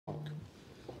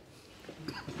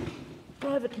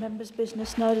Private members'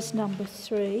 business, notice number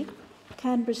 3,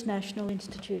 Canberra's national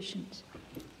institutions.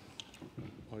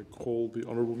 I call the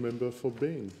honourable member for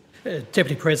Bean.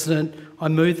 Deputy President, I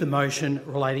move the motion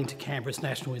relating to Canberra's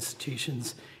national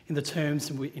institutions in the terms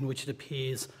in which it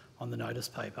appears on the notice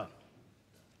paper.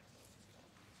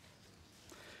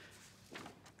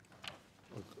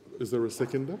 Is there a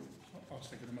seconder? I'll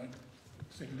second the motion.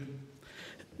 Seconded.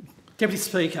 Deputy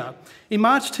Speaker, in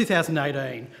March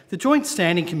 2018, the Joint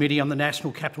Standing Committee on the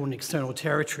National Capital and External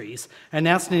Territories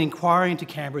announced an inquiry into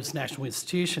Canberra's national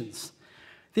institutions.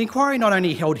 The inquiry not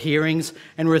only held hearings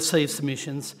and received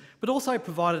submissions, but also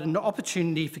provided an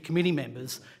opportunity for committee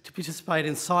members to participate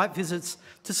in site visits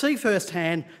to see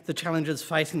firsthand the challenges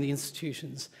facing the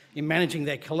institutions in managing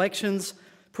their collections,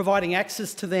 providing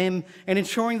access to them and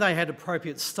ensuring they had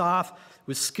appropriate staff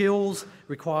with skills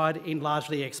required in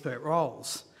largely expert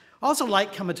roles. I was a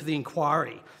latecomer to the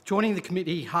inquiry, joining the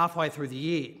committee halfway through the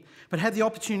year, but had the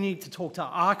opportunity to talk to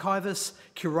archivists,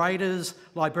 curators,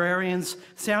 librarians,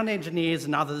 sound engineers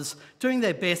and others doing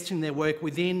their best in their work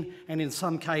within and in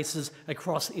some cases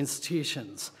across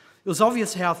institutions. It was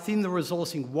obvious how thin the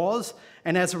resourcing was,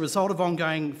 and as a result of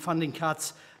ongoing funding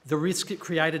cuts, the risk it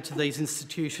created to these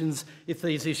institutions if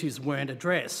these issues weren't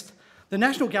addressed. The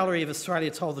National Gallery of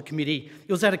Australia told the committee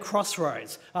it was at a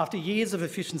crossroads after years of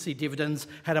efficiency dividends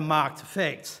had a marked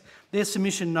effect. Their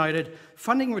submission noted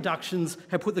funding reductions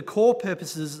have put the core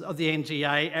purposes of the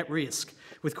NGA at risk,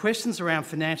 with questions around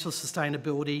financial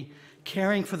sustainability,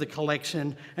 caring for the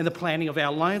collection and the planning of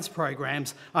our loans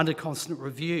programs under constant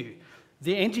review.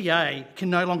 The NGA can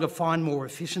no longer find more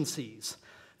efficiencies.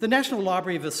 The National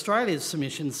Library of Australia's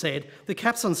submission said the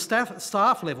caps on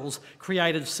staff levels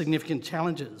created significant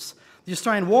challenges. The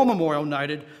Australian War Memorial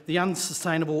noted the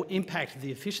unsustainable impact of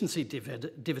the efficiency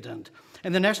dividend,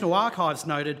 and the National Archives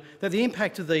noted that the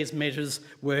impact of these measures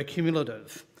were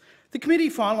cumulative. The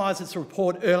committee finalised its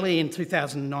report early in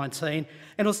 2019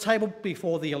 and was tabled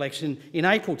before the election in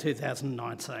April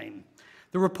 2019.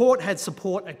 The report had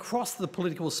support across the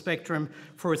political spectrum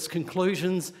for its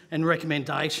conclusions and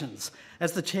recommendations.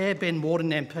 As the Chair, Ben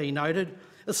Warden MP, noted,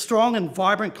 a strong and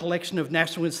vibrant collection of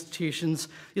national institutions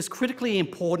is critically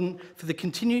important for the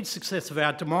continued success of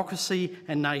our democracy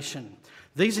and nation.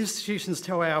 These institutions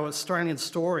tell our Australian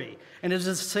story, and it is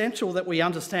essential that we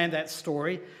understand that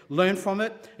story, learn from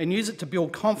it, and use it to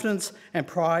build confidence and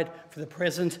pride for the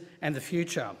present and the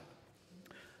future.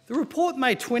 The report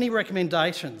made 20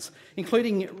 recommendations,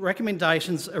 including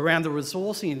recommendations around the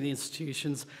resourcing of the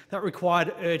institutions that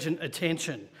required urgent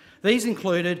attention. These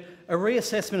included a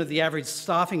reassessment of the average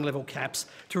staffing level caps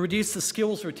to reduce the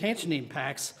skills retention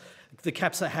impacts the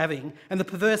caps are having and the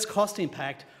perverse cost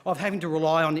impact of having to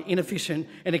rely on inefficient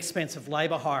and expensive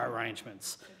labour hire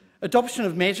arrangements. Adoption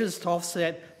of measures to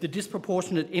offset the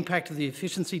disproportionate impact of the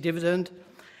efficiency dividend,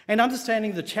 and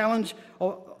understanding the challenge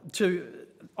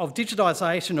of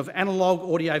digitisation of analogue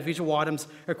audio-visual items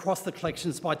across the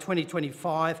collections by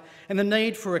 2025 and the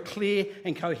need for a clear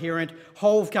and coherent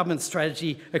whole-of-government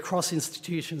strategy across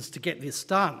institutions to get this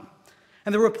done.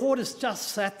 And the report has just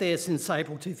sat there since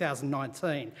April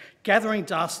 2019, gathering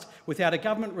dust without a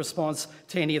government response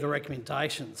to any of the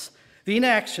recommendations. The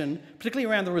inaction,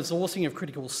 particularly around the resourcing of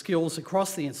critical skills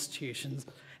across the institutions,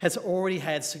 has already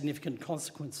had significant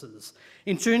consequences.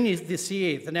 In June this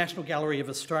year, the National Gallery of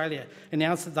Australia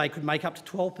announced that they could make up to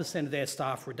 12% of their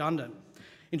staff redundant.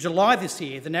 In July this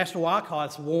year, the National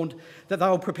Archives warned that they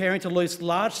were preparing to lose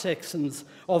large sections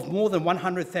of more than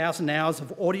 100,000 hours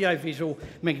of audio-visual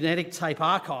magnetic tape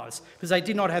archives because they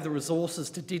did not have the resources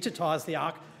to digitise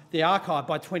the archive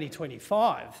by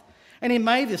 2025. And in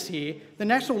May this year, the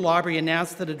National Library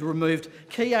announced that it had removed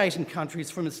key Asian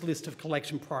countries from its list of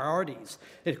collection priorities.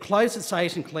 It closed its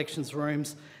Asian collections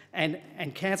rooms and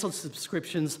cancelled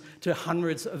subscriptions to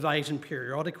hundreds of Asian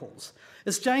periodicals.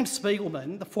 As James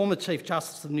Spiegelman, the former Chief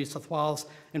Justice of New South Wales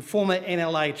and former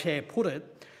NLA Chair, put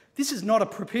it, this is not a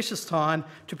propitious time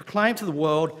to proclaim to the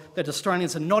world that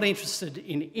Australians are not interested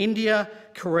in India,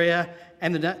 Korea,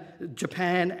 and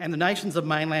Japan and the nations of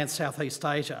mainland Southeast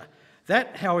Asia.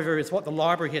 That, however, is what the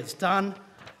Library has done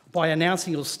by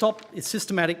announcing it will stop its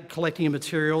systematic collecting of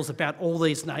materials about all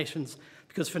these nations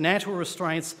because financial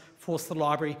restraints force the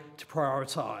Library to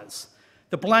prioritise.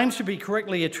 The blame should be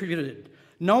correctly attributed.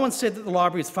 No one said that the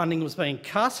Library's funding was being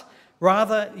cut.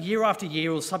 Rather, year after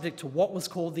year, it was subject to what was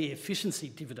called the efficiency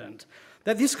dividend.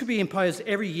 That this could be imposed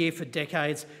every year for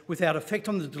decades without effect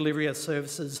on the delivery of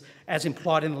services, as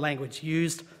implied in the language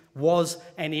used, was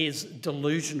and is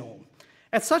delusional.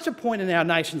 At such a point in our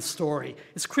nation's story,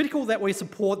 it's critical that we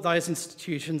support those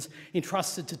institutions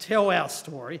entrusted to tell our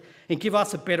story and give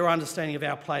us a better understanding of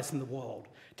our place in the world.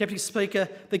 Deputy Speaker,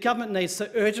 the government needs to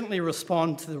urgently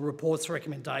respond to the report's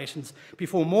recommendations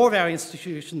before more of our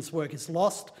institutions' work is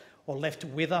lost or left to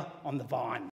wither on the vine.